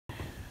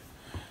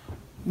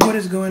What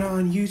is going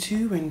on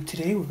YouTube, and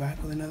today we're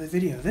back with another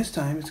video. This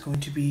time it's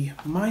going to be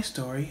my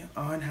story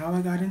on how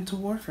I got into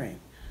Warframe.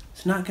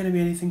 It's not going to be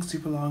anything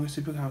super long or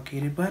super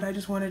complicated, but I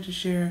just wanted to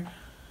share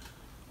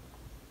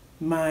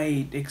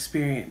my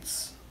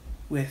experience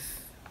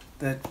with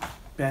the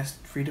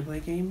best free-to-play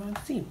game on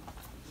Steam.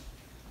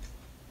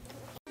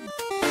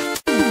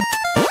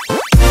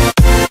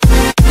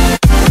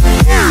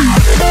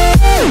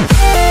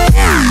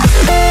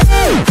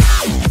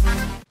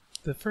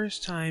 The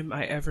first time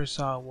I ever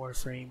saw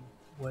Warframe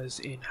was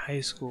in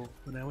high school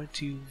when I went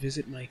to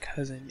visit my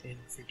cousin in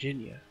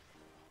Virginia.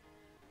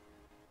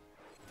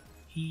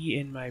 He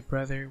and my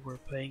brother were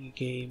playing a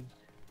game,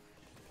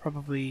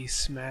 probably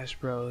Smash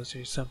Bros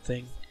or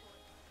something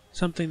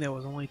that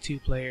was only 2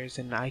 players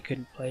and I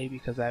couldn't play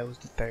because I was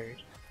the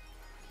third.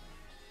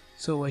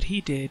 So what he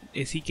did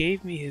is he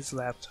gave me his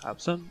laptop,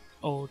 some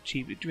old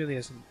cheap, it really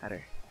doesn't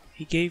matter.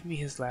 He gave me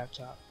his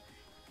laptop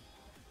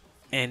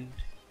and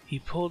he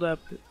pulled up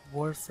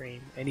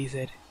Warframe and he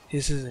said,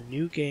 "This is a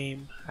new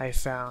game I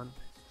found.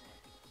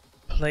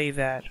 Play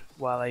that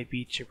while I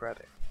beat your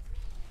brother."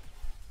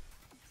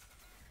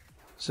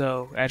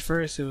 So at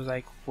first it was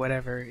like,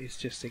 whatever, it's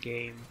just a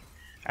game.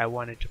 I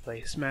wanted to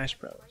play Smash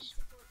Bros.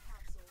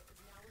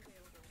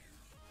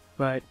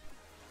 But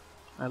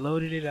I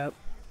loaded it up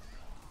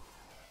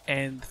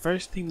and the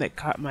first thing that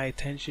caught my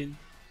attention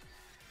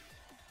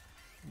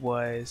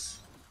was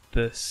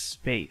the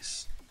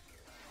space.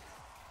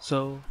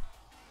 So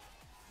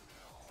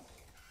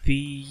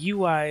the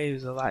UI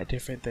is a lot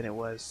different than it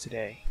was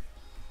today.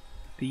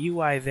 The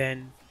UI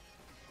then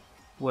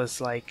was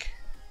like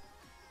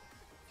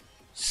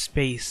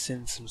space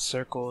and some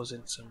circles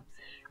and some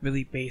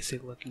really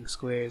basic looking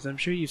squares. I'm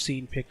sure you've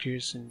seen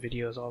pictures and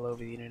videos all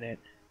over the internet.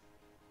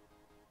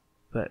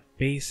 But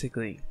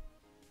basically,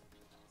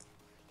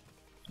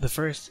 the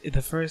first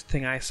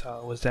thing I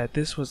saw was that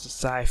this was a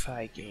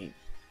sci-fi game.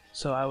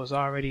 So I was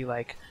already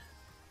like,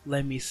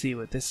 let me see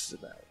what this is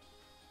about.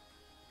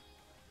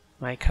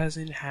 My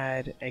cousin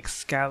had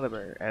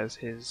Excalibur as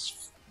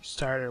his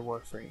starter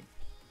Warframe.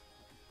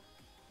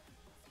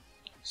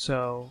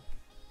 So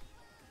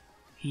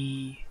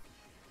he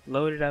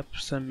loaded up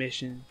some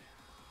mission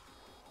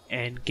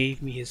and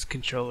gave me his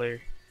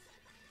controller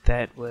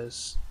that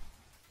was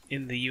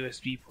in the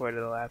USB port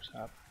of the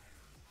laptop.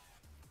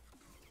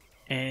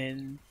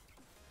 And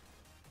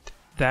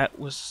that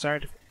was the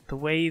start of it. The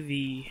way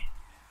the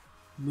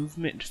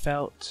movement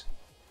felt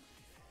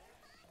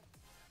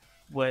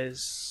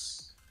was,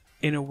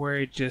 in a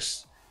word,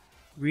 just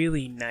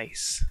really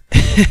nice.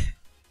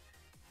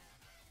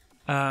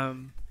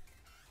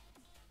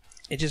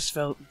 It just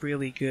felt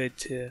really good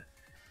to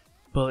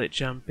bullet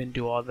jump and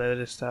do all the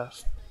other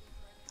stuff.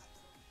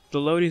 The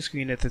loading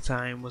screen at the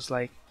time was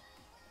like,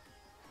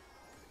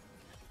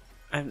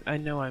 I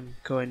know I'm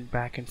going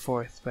back and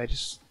forth, but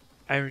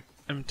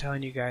I'm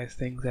telling you guys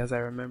things as I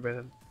remember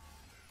them.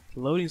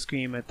 The loading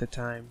screen at the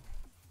time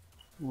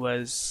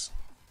was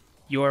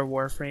your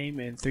Warframe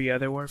and 3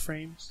 other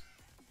Warframes.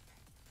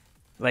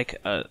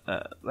 Like a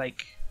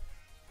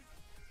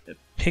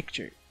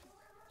picture,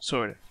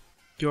 sort of.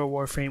 Your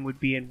Warframe would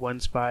be in one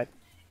spot,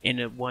 in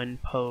a one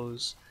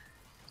pose,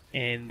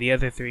 and the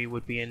other 3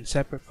 would be in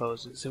separate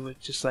poses. It would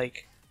just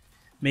like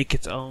make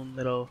its own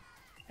little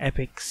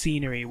epic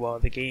scenery while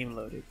the game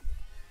loaded.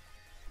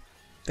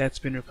 That's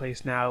been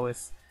replaced now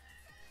with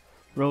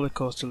roller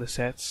coaster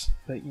sets,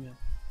 but you know.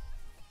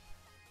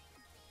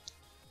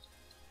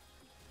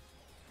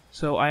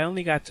 So I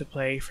only got to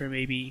play for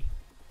maybe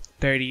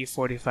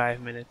 30-45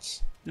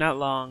 minutes. Not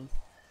long,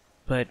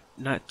 but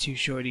not too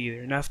short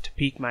either. Enough to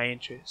pique my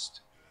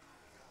interest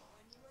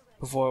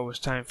before it was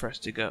time for us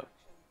to go.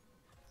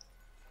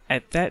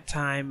 At that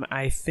time,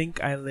 I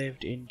think I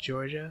lived in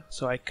Georgia,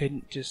 so I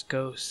couldn't just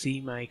go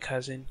see my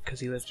cousin because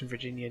he lived in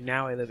Virginia.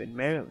 Now I live in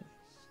Maryland,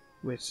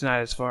 which is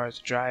not as far as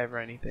a drive or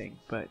anything,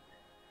 but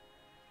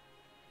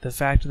the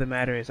fact of the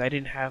matter is I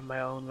didn't have my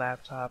own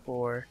laptop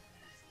or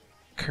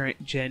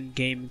current gen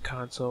gaming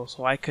console,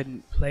 so I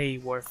couldn't play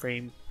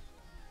Warframe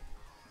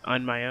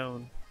on my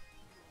own.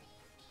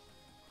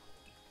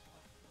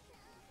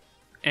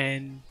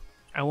 And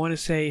I want to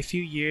say a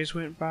few years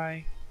went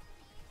by.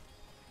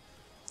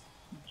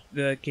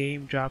 The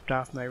game dropped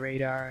off my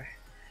radar.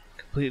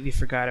 Completely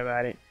forgot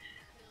about it.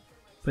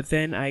 But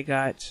then I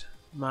got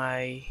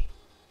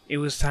it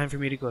was time for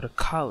me to go to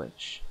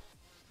college.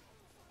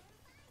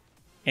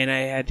 And I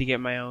had to get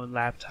my own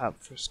laptop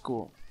for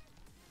school.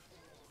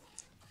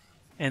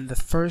 And the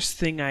first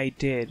thing I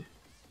did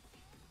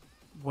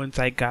once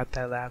I got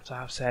that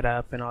laptop set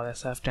up and all that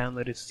stuff,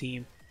 downloaded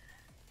Steam,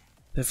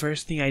 the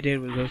first thing I did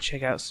was go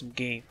check out some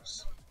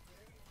games.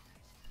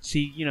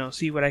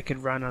 See what I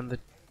could run on the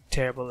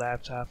terrible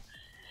laptop.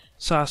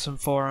 Saw some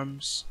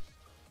forums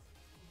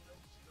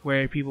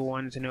where people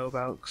wanted to know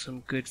about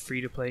some good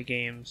free-to-play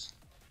games.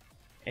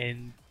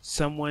 And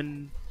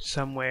someone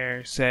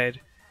somewhere said,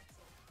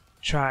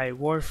 try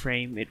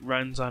Warframe, it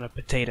runs on a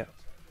potato.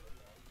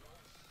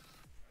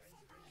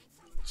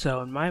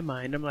 So in my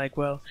mind, I'm like,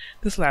 well,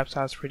 this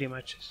laptop is pretty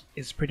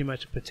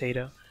much a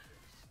potato.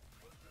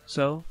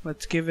 So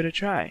let's give it a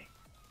try.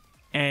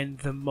 And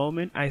the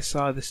moment I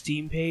saw the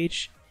Steam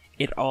page,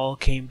 it all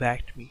came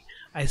back to me.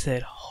 I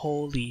said,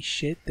 holy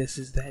shit, this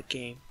is that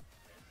game.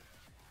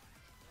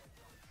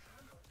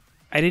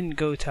 I didn't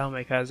go tell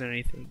my cousin or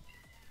anything.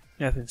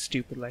 Nothing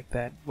stupid like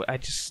that. I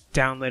just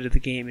downloaded the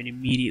game and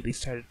immediately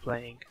started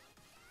playing.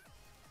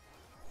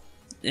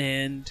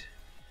 And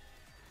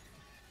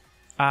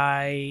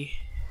I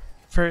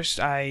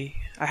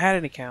had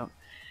an account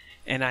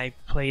and I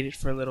played it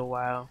for a little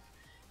while.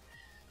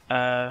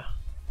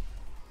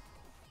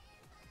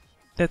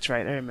 That's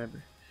right, I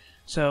remember.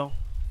 So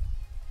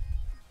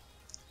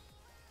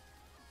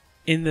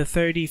in the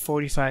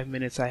 30-45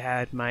 minutes I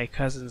had my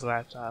cousin's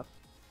laptop,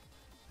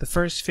 the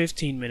first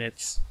 15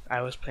 minutes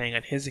I was playing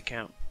on his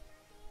account.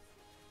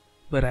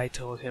 But I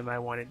told him I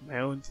wanted my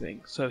own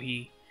thing, so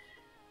he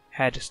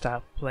had to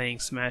stop playing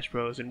Smash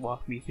Bros and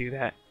walk me through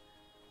that.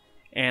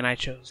 And I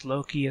chose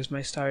Loki as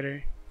my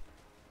starter.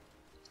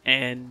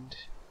 And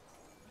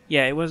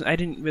yeah, I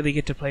didn't really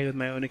get to play with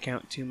my own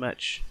account too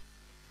much.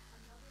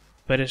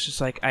 But it's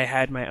just like I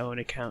had my own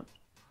account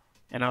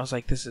and I was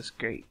like, this is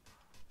great.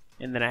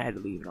 And then I had to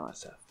leave and all that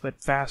stuff.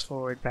 But fast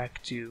forward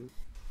back to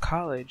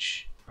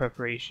college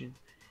preparation,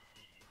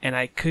 and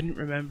I couldn't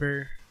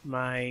remember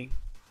my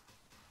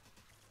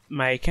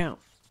account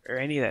or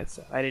any of that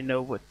stuff. I didn't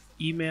know what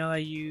email I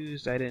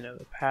used. I didn't know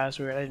the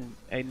password.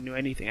 I didn't know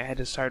anything. I had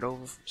to start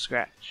over from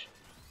scratch.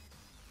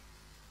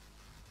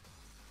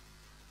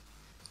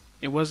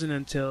 It wasn't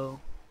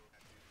until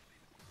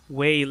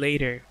way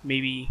later,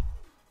 maybe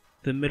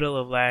the middle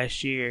of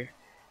last year,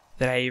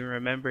 that I even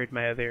remembered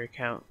my other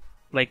account,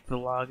 like the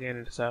login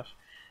and stuff.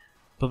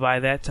 But by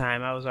that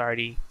time I was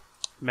already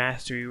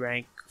mastery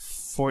rank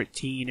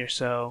 14 or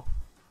so,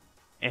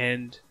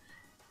 and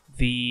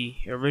the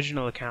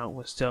original account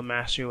was still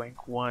mastery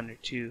rank 1 or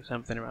 2,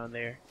 something around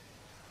there.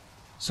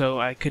 So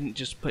I couldn't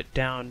just put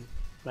down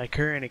my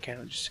current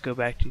account just to go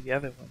back to the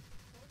other one.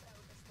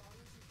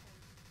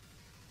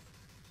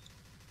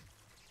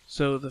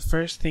 So the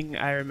first thing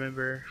I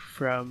remember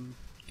from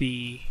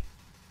the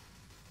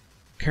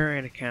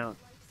current account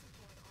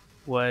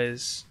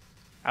was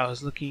I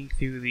was looking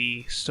through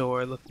the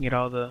store, looking at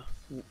all the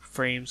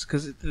frames,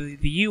 because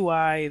the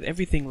UI,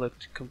 everything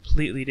looked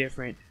completely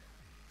different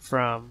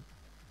from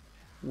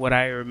what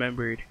I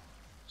remembered.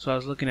 So I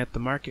was looking at the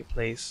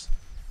marketplace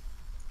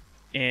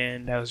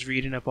and I was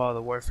reading up all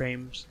the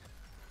Warframes,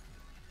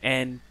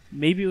 and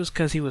maybe it was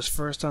because he was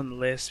first on the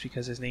list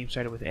because his name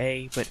started with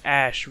A, but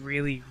Ash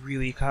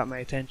really caught my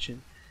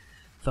attention.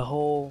 The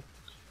whole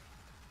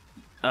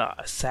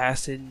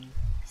assassin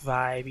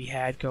vibe he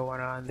had going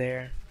on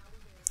there.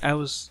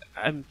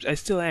 I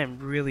still am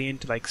really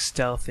into like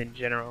stealth in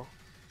general.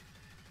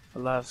 I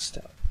love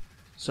stealth.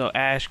 So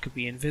Ash could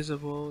be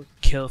invisible,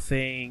 kill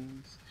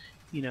things,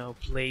 you know,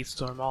 blade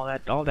storm, all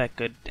that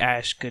good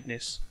Ash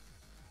goodness.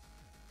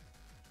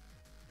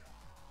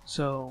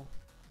 So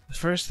the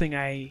first thing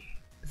I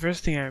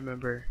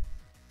remember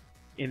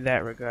in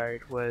that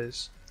regard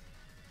was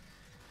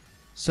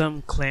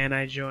some clan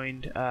I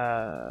joined.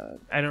 I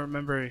don't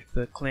remember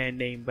the clan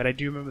name, but I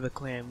do remember the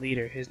clan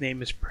leader. His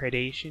name is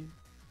Predation,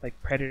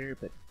 like Predator,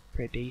 but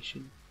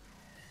Predation.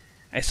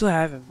 I still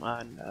have him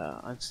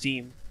on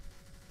Steam.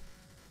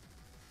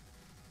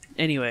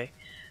 Anyway,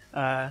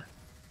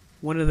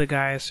 one of the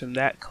guys from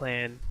that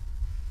clan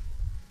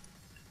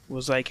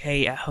was like,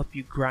 "Hey, I'll help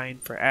you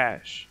grind for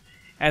Ash."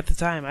 At the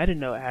time, I didn't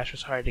know Ash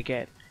was hard to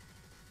get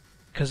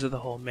because of the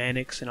whole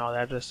Manix and all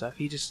that other stuff.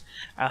 He just,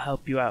 "I'll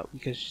help you out,"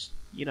 because,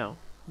 you know,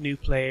 new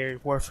player,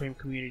 Warframe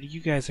community, you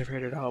guys have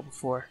heard it all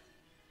before.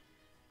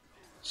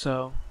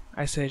 So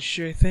I said,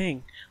 sure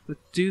thing,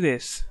 let's do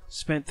this.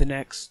 Spent the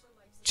next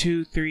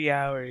 2-3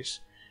 hours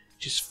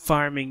just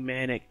farming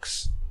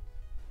Manix,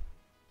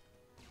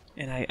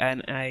 and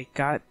I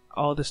got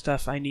all the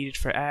stuff I needed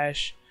for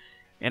Ash,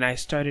 and I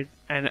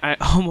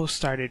almost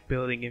started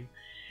building him.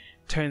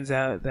 Turns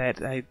out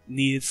that I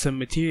needed some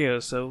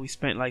materials, so we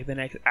spent like the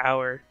next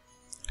hour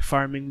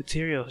farming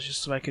materials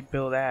just so I could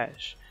build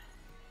Ash.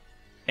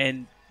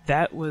 And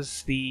that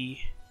was the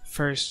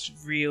first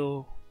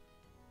real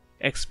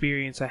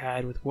experience I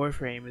had with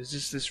Warframe. Is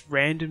just this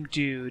random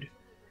dude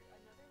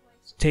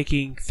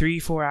taking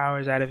 3-4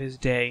 hours out of his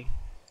day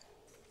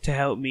to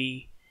help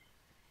me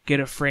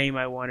get a frame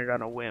I wanted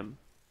on a whim.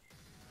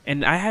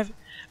 And I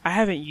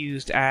haven't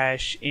used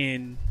Ash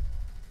in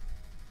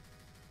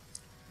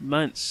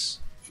months,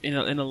 in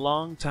a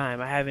long time.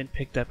 I haven't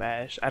picked up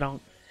Ash.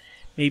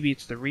 Maybe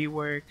it's the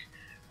rework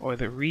or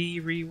the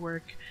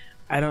rework.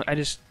 I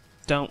just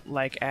don't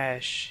like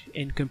Ash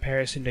in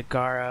comparison to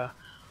Gara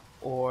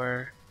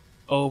or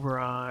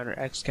Oberon or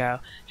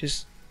Excal.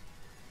 Just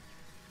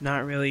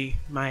not really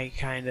my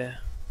kind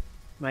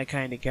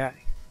of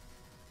guy.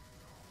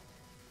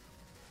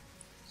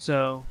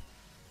 So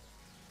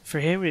for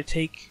him to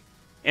take,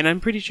 and I'm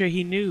pretty sure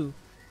he knew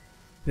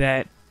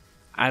that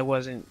I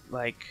wasn't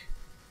like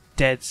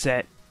dead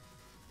set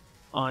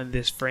on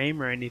this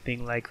frame or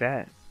anything like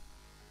that.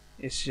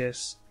 It's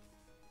just,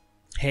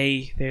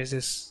 hey, there's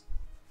this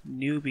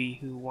newbie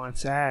who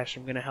wants Ash,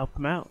 I'm gonna help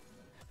him out.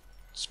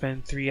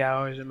 spend 3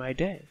 hours of my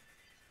day.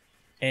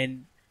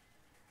 And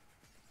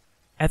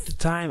at the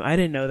time, I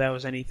didn't know that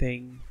was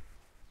anything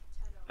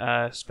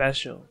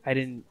special. I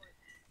didn't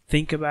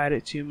think about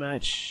it too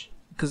much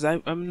because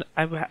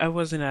I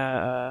wasn't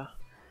a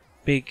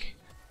big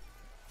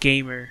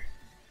gamer.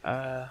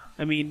 I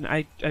mean,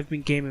 I've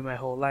been gaming my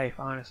whole life,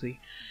 honestly,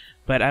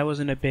 but I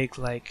wasn't a big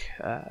like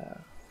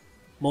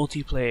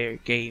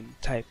multiplayer game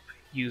type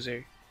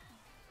user.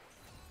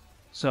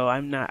 So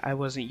I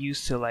wasn't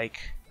used to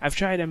like, I've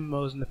tried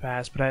MMOs in the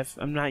past, but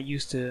I'm not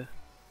used to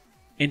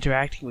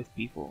interacting with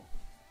people,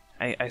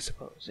 I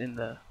suppose, in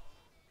the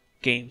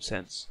game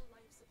sense.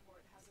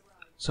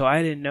 So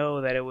I didn't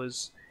know that it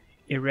was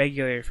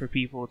irregular for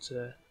people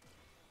to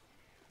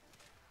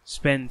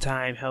spend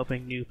time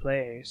helping new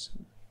players.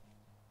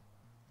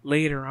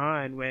 Later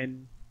on,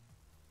 when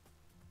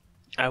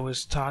I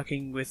was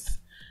talking with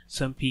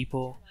some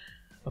people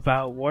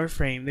about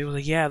Warframe, they were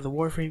like, yeah, the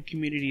Warframe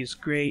community is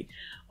great,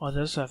 all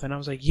this stuff. And I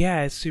was like,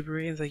 yeah, it's super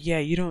great. It's like, yeah,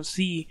 you don't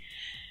see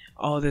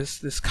all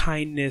this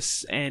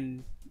kindness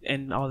and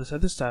all this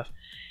other stuff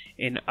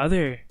in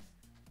other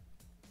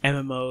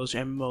MMOs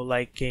or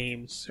MMO-like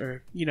games,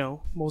 or, you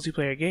know,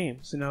 multiplayer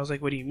games. And I was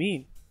like, what do you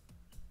mean?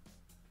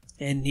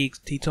 And he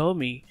told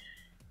me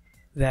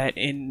that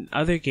in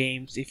other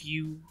games, if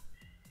you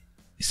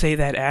say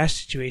that Ash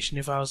situation,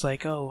 if I was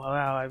like, oh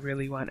wow, I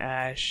really want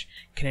Ash,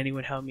 can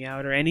anyone help me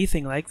out, or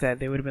anything like that,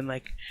 they would have been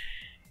like,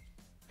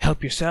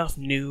 help yourself,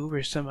 noob,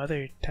 or some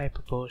other type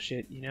of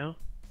bullshit, you know?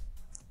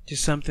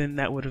 Just something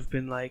that would have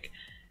been like,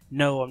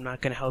 no, I'm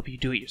not gonna help you,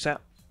 do it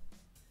yourself.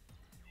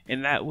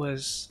 And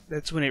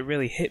that's when it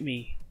really hit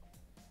me,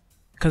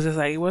 because it's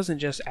like, it wasn't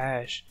just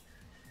Ash.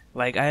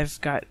 Like,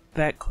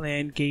 that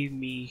clan gave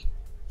me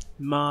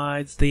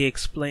mods, they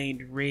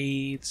explained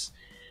raids,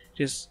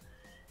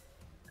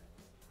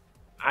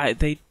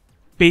 they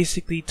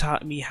basically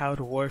taught me how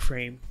to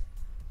Warframe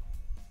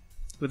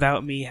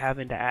without me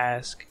having to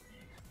ask.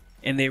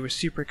 And they were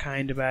super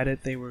kind about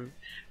it, they were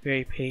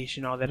very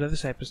patient, all that other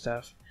type of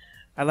stuff.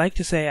 I like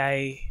to say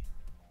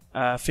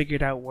I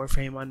figured out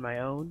Warframe on my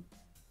own.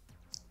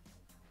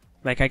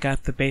 Like, I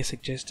got the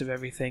basic gist of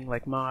everything,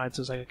 like mods.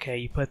 I was like, okay,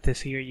 you put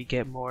this here, you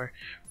get more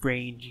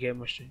range, you get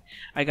more strength.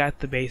 I got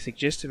the basic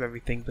gist of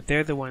everything, but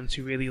they're the ones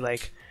who really,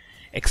 like,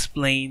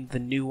 explain the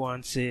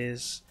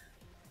nuances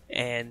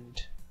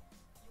and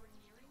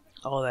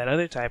all that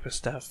other type of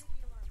stuff.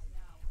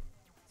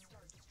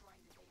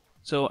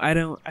 So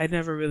I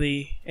never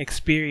really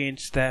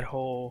experienced that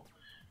whole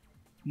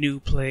new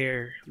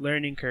player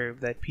learning curve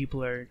that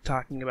people are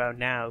talking about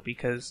now,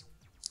 because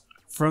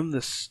from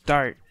the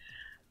start,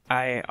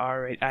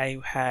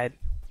 I had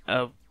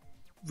a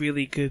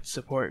really good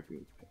support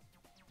group.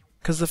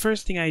 Because the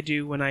first thing I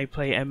do when I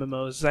play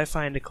MMOs is I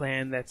find a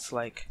clan that's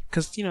like,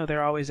 because, you know,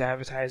 they're always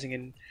advertising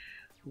in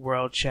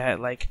world chat,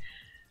 like,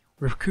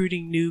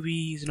 recruiting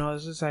newbies and all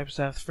this type of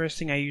stuff. The first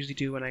thing I usually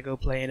do when I go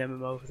play an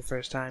MMO for the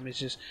first time is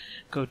just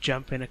go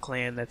jump in a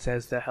clan that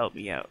says to help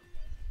me out.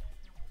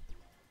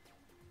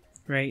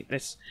 Right?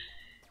 That's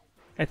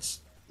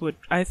what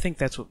I think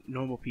that's what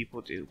normal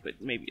people do,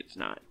 but maybe it's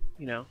not,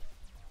 you know?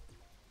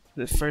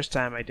 The first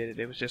time I did it,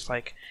 it was just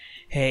like,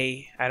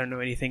 hey, I don't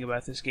know anything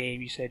about this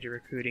game, you said you're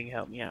recruiting,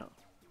 help me out.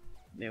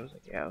 And it was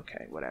like, yeah,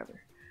 okay,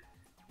 whatever.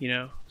 You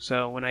know?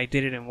 So when I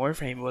did it in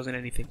Warframe, it wasn't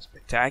anything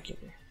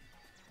spectacular.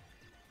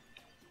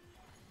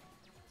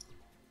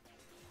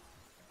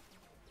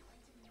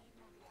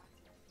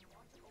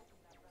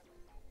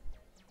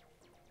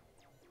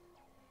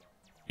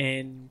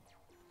 And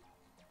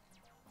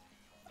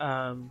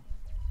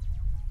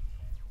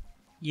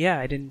yeah,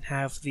 I didn't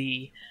have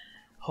the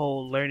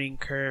whole learning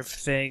curve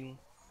thing.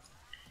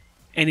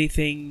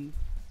 Anything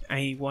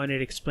I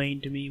wanted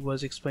explained to me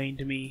was explained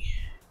to me.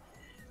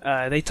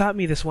 They taught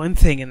me this one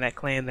thing in that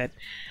clan that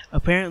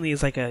apparently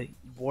is like a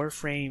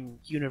Warframe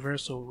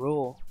universal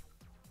rule.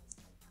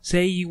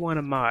 Say you want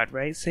a mod,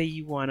 right? Say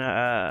you want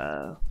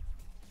a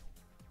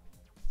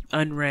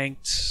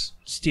unranked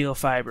steel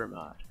fiber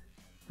mod,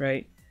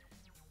 right?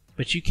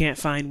 But you can't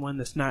find one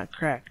that's not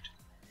cracked.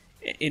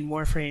 In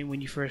Warframe,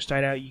 when you first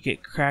start out, you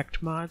get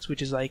cracked mods,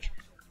 which is like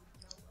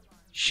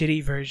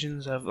shitty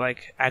versions of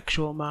like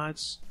actual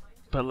mods,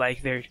 but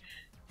like they're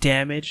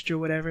damaged or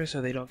whatever,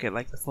 so they don't get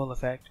like the full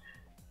effect.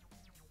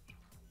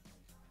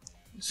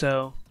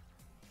 So,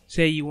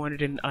 say you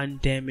wanted an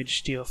undamaged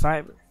steel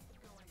fiber.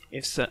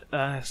 If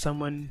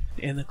someone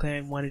in the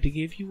clan wanted to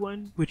give you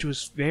one, which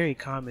was very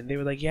common, they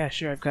were like, yeah,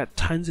 sure, I've got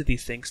tons of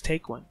these things,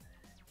 take one.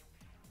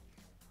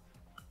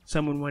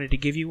 Someone wanted to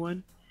give you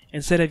one,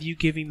 instead of you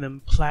giving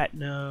them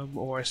platinum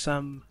or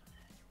some,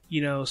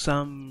 you know,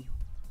 some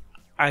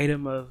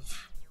item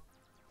of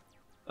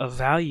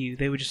value,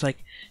 they would just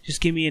like,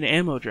 just give me an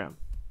ammo drum.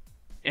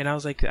 And I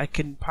was like, I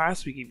couldn't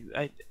possibly give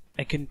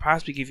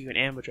you an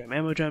ammo drum.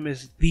 Ammo drum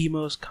is the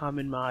most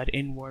common mod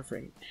in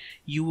Warframe.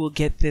 You will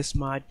get this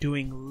mod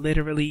doing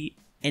literally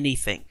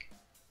anything.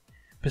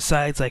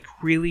 Besides like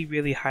really,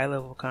 really high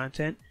level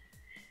content,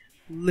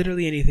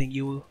 literally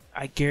anything,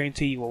 I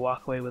guarantee you will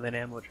walk away with an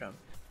ammo drum.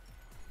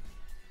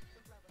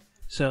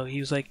 So he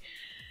was like,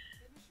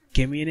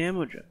 give me an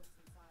ammo drum.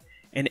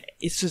 And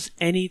it's just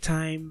any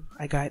time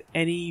I got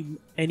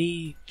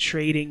any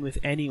trading with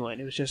anyone,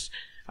 it was just,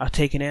 I'll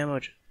take an ammo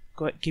drum.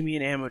 Go ahead, give me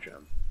an ammo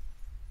drum.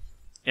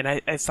 And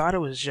I thought it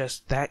was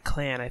just that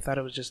clan. I thought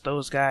it was just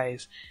those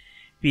guys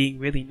being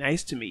really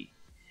nice to me.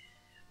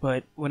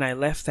 But when I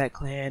left that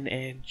clan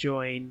and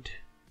joined,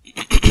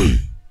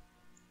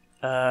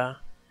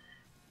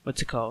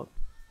 what's it called?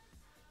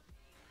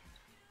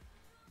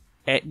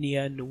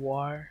 Etnia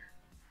Noir,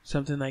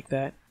 something like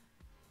that.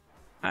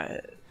 I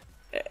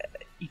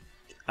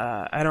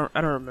don't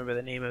remember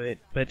the name of it,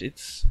 but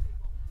it's,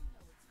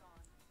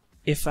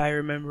 if I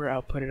remember,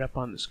 I'll put it up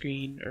on the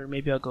screen, or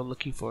maybe I'll go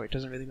looking for it.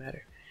 Doesn't really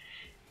matter.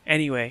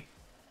 Anyway,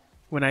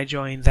 when I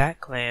joined that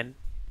clan,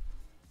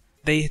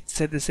 they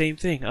said the same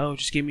thing. Oh,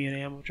 just give me an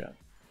ammo drum.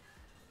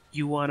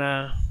 You want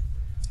a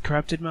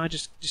corrupted mod?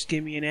 Just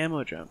give me an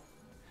ammo drum.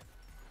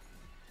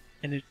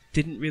 And it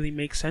didn't really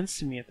make sense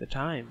to me at the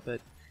time,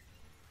 but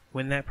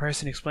when that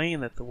person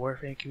explained that the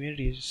Warframe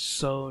community is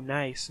so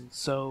nice and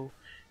so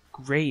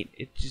great,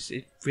 it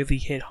really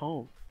hit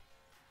home.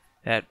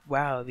 That,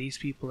 wow, these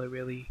people are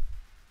really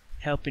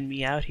helping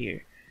me out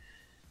here.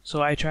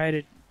 So I try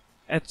to,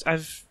 that's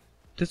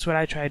what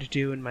I try to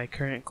do in my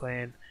current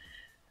clan.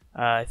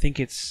 I think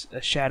it's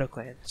a Shadow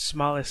clan,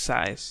 smallest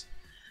size.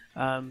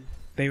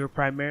 They were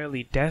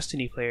primarily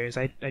Destiny players.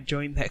 I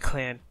joined that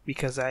clan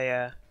because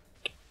I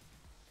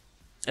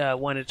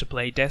wanted to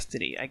play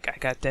Destiny. I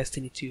got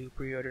Destiny 2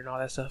 pre-order and all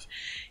that stuff.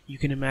 You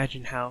can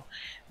imagine how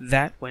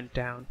that went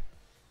down.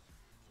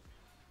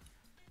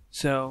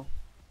 So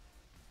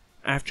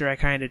after I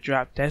kind of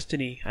dropped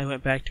Destiny, I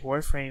went back to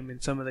Warframe,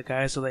 and some of the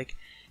guys are like,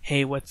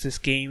 hey, what's this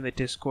game that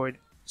Discord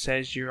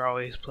says you're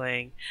always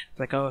playing? It's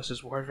like, oh, it's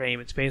just Warframe.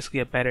 It's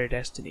basically a better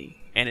Destiny,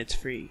 and it's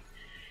free.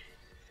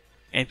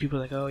 And people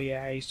are like, oh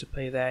yeah, I used to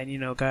play that, and, you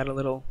know, got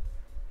a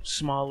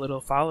small little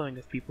following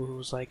of people who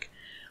was like,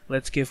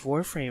 let's give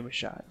Warframe a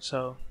shot.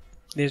 So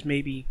there's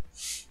maybe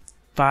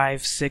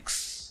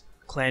 5-6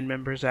 clan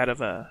members out of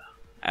a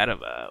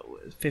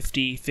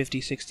 50,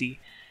 60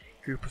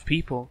 group of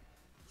people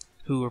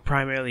who were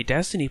primarily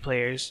Destiny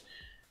players,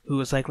 who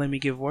was like, let me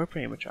give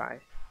Warframe a try.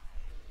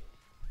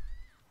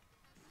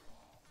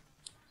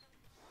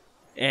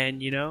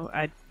 And, you know,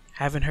 I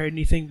haven't heard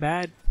anything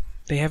bad.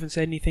 They haven't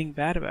said anything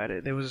bad about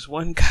it. There was this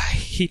one guy,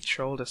 he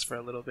trolled us for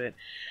a little bit,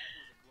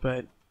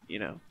 but, you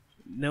know,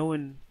 no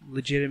one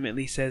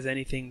legitimately says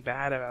anything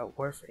bad about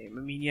Warframe.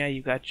 I mean, yeah,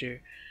 you got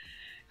your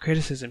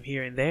criticism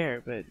here and there,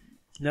 but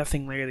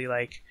nothing really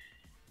like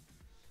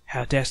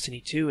how Destiny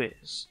 2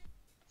 is.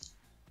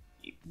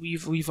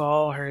 We've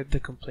all heard the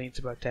complaints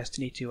about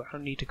Destiny 2. I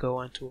don't need to go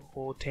on to a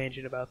whole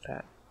tangent about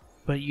that.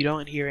 But you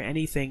don't hear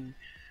anything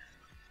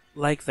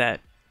like that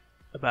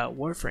about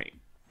Warframe.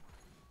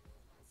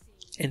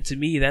 And to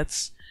me,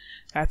 that's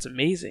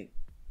amazing.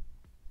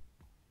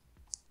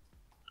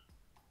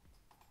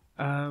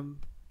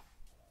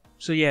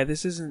 So yeah,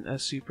 this isn't a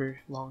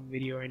super long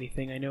video or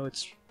anything. I know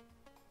it's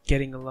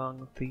getting along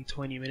with the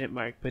 20-minute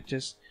mark, but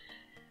just,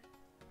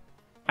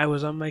 I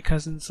was on my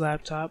cousin's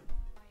laptop,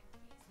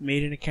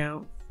 made an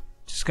account,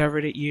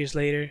 discovered it years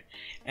later,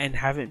 and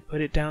haven't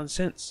put it down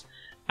since.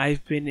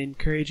 I've been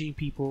encouraging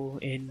people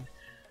in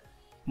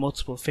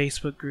multiple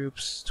Facebook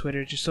groups,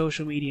 Twitter, just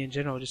social media in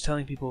general, just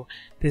telling people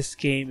this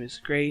game is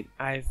great.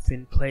 I've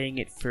been playing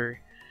it for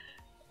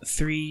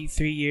three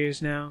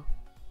years now.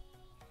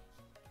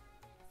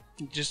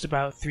 Just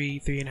about three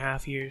and a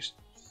half years.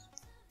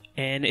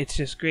 And it's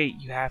just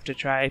great. You have to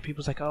try it.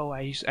 People's like, oh,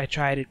 I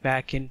tried it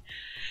back in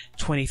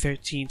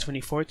 2013,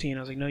 2014. I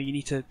was like, no, you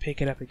need to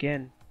pick it up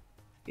again.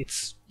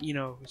 It's, you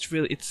know,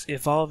 it's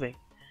evolving.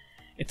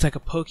 It's like a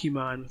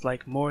Pokemon with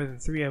like more than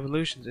 3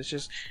 evolutions.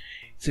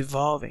 It's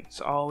evolving. It's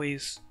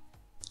always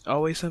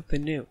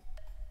something new.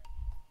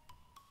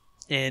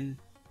 And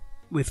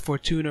with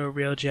Fortuna,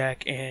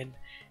 Railjack, and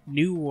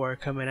New War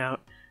coming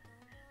out,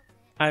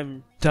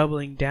 I'm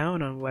doubling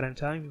down on what I'm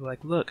telling people.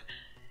 Like, look,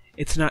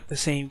 it's not the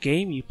same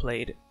game you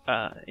played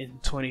in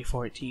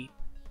 2014.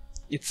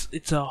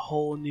 It's a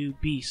whole new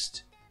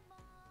beast.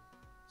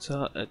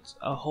 So it's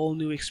a whole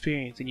new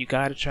experience, and you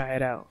gotta try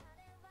it out.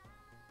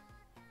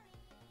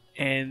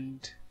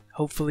 And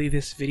hopefully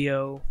this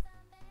video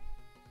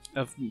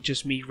of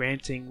just me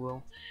ranting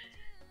will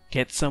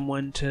get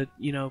someone to,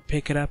 you know,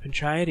 pick it up and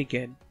try it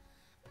again.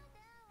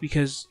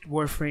 Because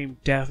Warframe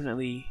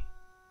definitely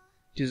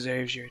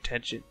deserves your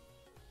attention.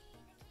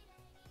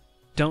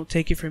 Don't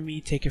take it from me,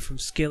 take it from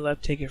Skill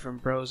Up, take it from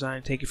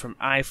Brozine, take it from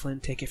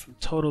iFlynn, take it from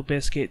Total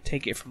Biscuit,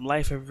 take it from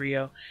Life of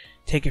Rio,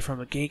 take it from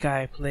A Gay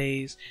Guy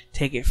Plays,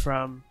 take it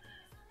from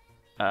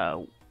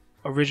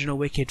Original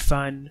Wicked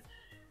Fun.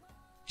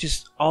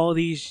 Just all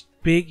these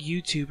big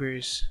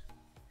YouTubers,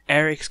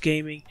 Eric's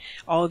Gaming,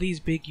 all these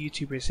big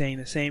YouTubers saying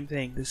the same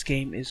thing. This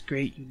game is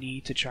great, you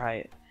need to try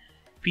it.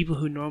 People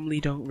who normally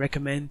don't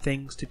recommend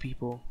things to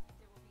people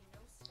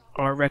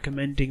are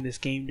recommending this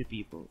game to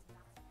people.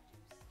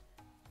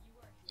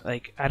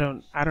 Like, I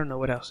don't know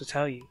what else to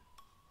tell you.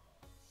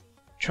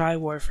 Try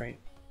Warframe.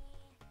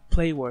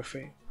 Play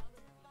Warframe.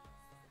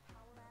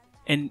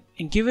 and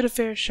give it a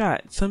fair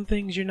shot. Some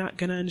things you're not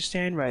gonna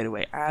understand right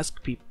away.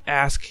 Ask people,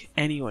 ask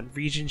anyone,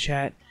 region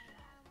chat,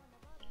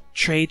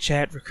 trade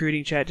chat,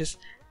 recruiting chat. Just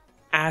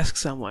ask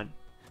someone.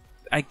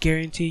 I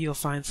guarantee you'll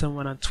find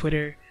someone on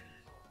Twitter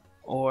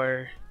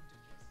or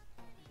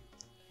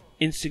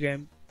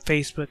Instagram,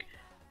 Facebook.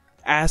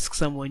 Ask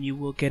someone, you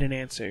will get an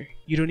answer.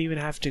 You don't even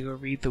have to go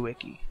read the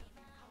wiki.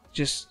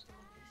 Just,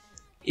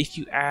 if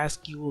you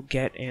ask, you will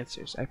get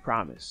answers, I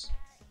promise.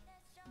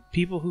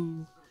 People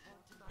who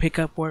pick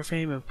up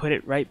Warframe and put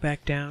it right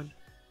back down,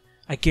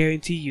 I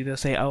guarantee you they'll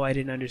say, oh, I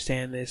didn't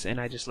understand this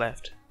and I just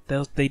left.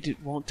 They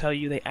won't tell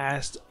you they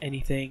asked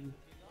anything.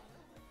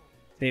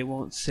 They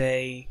won't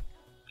say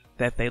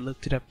that they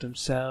looked it up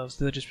themselves.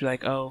 They'll just be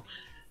like, oh,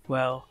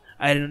 well,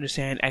 I didn't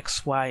understand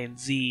X, Y, and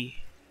Z.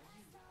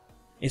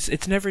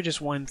 It's never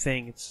just one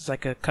thing. It's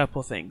like a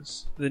couple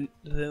things.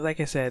 Like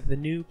I said, the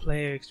new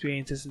player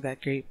experience isn't that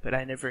great, but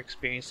I never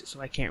experienced it, so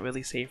I can't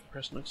really say from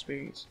personal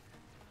experience.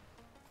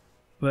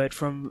 But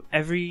from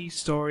every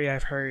story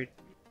I've heard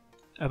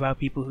about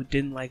people who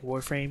didn't like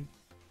Warframe,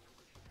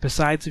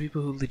 besides the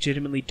people who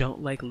legitimately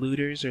don't like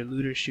looters or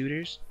looter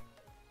shooters,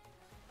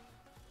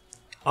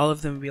 all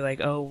of them would be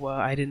like, oh, well,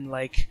 I didn't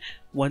like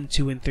 1,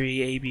 2, and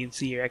 3, A, B, and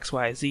C, or X,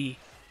 Y, Z,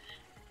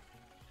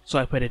 so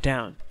I put it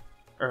down.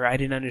 Or I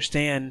didn't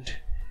understand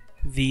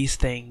these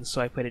things,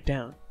 so I put it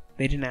down.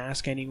 They didn't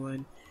ask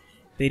anyone.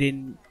 They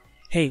didn't,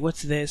 hey,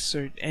 what's this?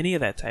 Or any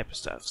of that type of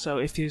stuff. So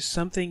if there's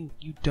something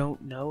you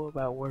don't know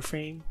about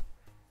Warframe,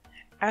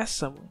 ask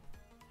someone.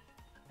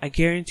 I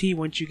guarantee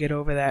once you get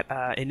over that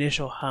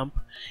initial hump,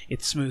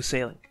 it's smooth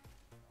sailing.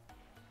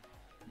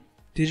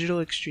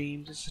 Digital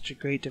Extremes is such a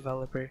great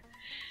developer.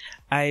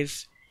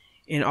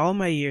 In all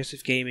my years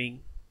of gaming,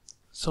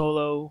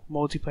 solo,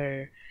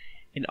 multiplayer,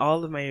 in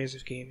all of my years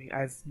of gaming,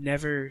 I've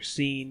never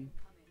seen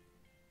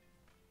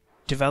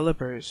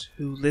developers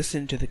who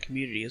listen to the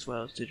community as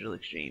well as Digital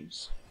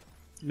Extremes.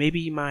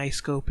 Maybe my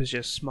scope is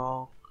just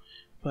small,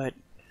 but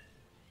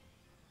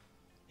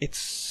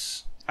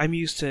I'm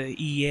used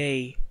to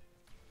EA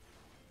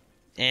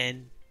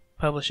and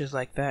publishers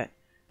like that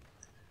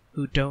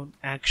who don't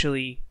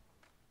actually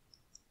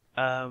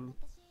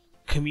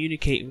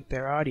communicate with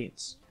their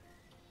audience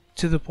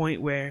to the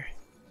point where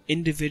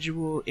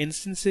individual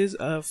instances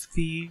of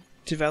the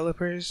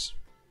developers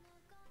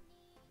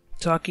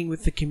talking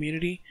with the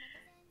community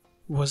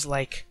was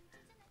like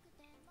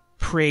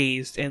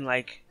praised and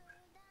like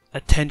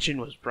attention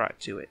was brought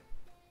to it.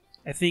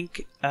 I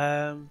think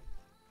I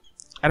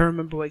don't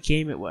remember what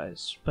game it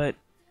was, but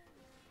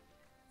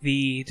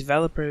the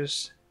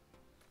developers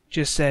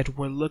just said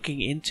we're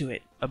looking into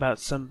it about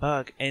some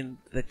bug, and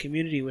the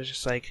community was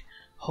just like,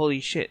 holy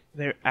shit,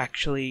 they're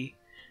actually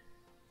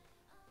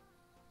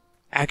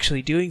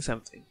doing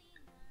something.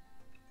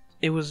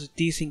 It was a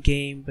decent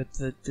game, but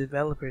the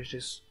developers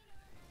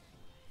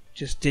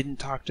just didn't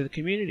talk to the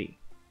community.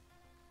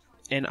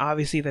 And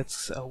obviously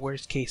that's a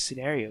worst case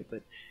scenario,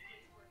 but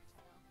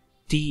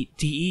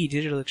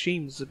Digital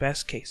Extremes is the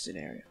best case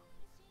scenario.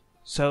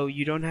 So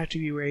you don't have to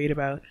be worried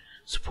about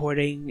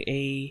supporting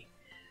a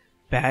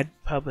bad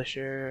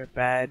publisher, a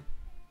bad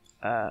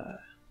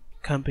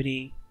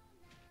company,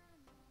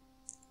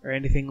 or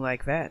anything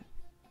like that.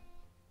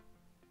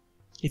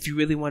 If you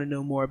really want to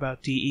know more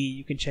about DE,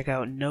 you can check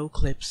out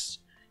Noclip's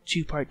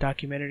 2-part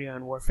documentary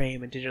on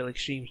Warframe and Digital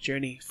Extremes'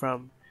 journey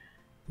from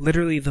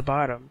literally the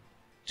bottom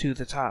to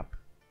the top.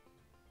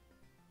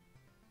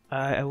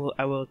 I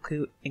will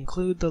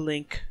include the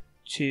link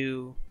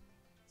to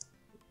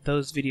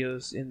those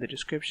videos in the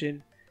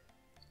description,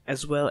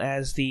 as well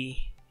as the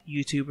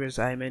YouTubers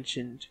I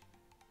mentioned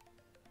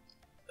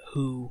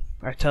who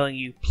are telling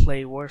you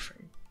play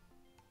Warframe.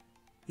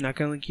 I'm not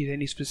going to link you to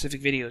any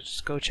specific videos,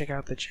 just go check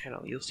out the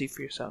channel, you'll see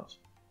for yourself.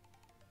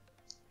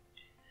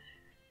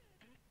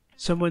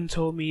 Someone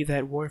told me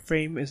that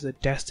Warframe is a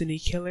destiny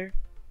killer.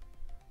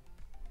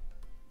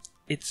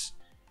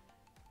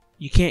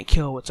 You can't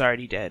kill what's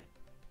already dead.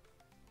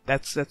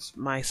 That's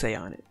my say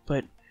on it.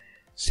 But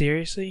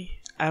seriously,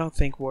 I don't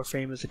think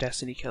Warframe is a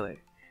destiny killer.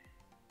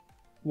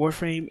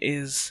 Warframe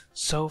is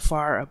so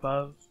far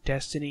above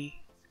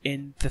Destiny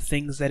in the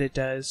things that it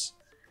does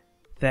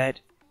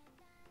that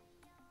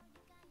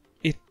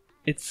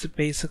it's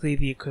basically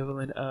the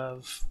equivalent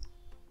of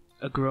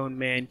a grown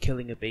man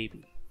killing a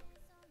baby.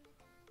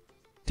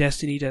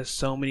 Destiny does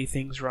so many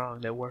things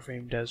wrong that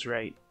Warframe does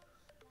right.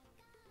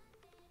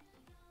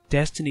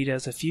 Destiny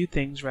does a few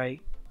things right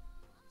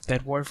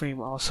that Warframe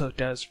also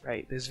does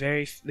right. There's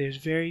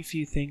very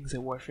few things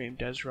that Warframe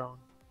does wrong.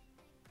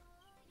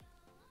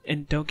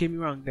 And don't get me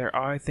wrong, there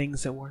are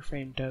things that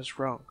Warframe does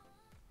wrong.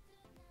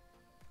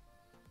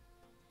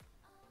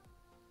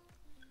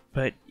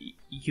 But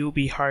you'll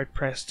be hard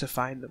pressed to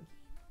find them.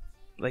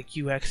 Like,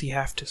 you actually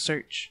have to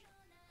search.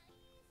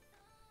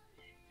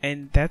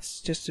 And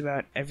that's just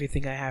about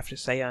everything I have to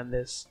say on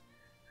this.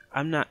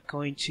 I'm not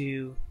going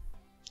to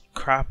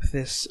crop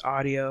this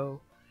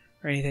audio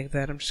or anything like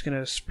that. I'm just going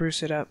to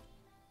spruce it up,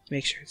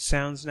 make sure it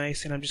sounds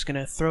nice, and I'm just going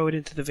to throw it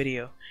into the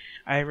video.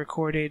 I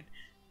recorded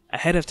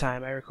ahead of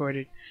time. I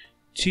recorded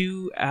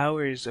 2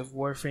 hours of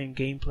Warframe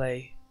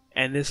gameplay,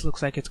 and this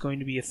looks like it's going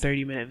to be a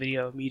 30-minute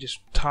video of me just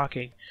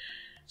talking.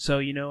 So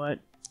you know what?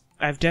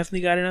 I've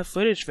definitely got enough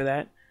footage for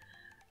that.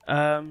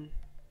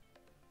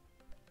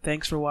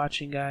 Thanks for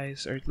watching,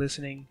 guys, or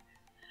listening.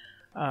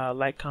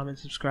 Like, comment,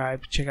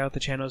 subscribe. Check out the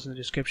channels in the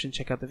description.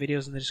 Check out the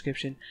videos in the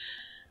description.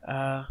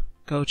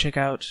 Go check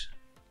out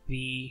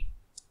the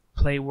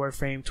Play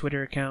Warframe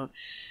Twitter account,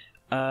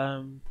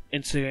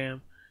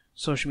 Instagram,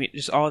 social media,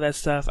 just all that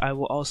stuff. I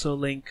will also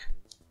link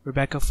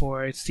Rebecca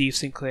Ford, Steve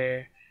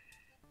Sinclair,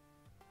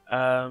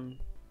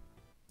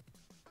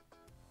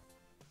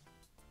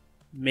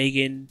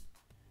 Megan,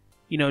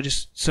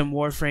 just some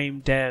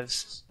Warframe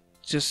devs,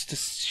 just to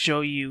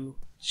show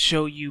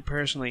you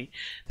personally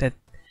that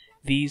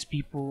these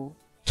people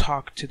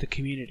talk to the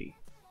community.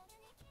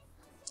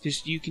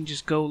 You can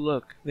just go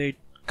look. They're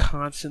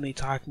constantly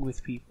talking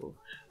with people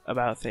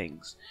about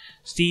things.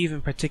 Steve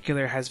in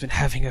particular has been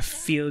having a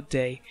field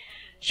day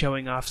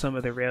showing off some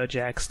of the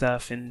Railjack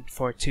stuff in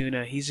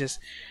Fortuna.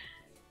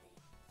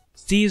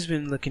 Steve's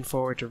been looking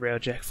forward to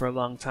Railjack for a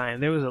long time.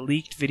 There was a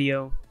leaked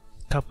video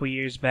a couple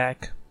years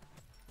back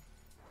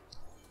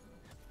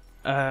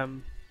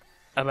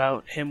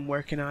about him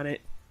working on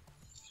it,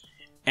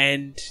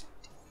 and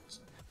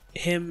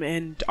him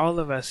and all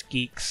of us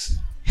geeks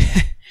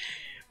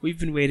we've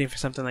been waiting for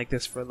something like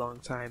this for a long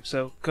time.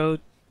 So go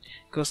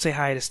say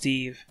hi to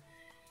Steve.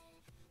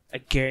 I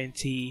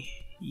guarantee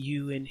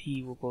you and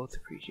he will both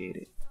appreciate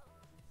it.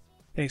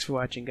 Thanks for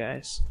watching,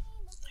 guys.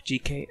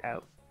 GK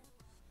out.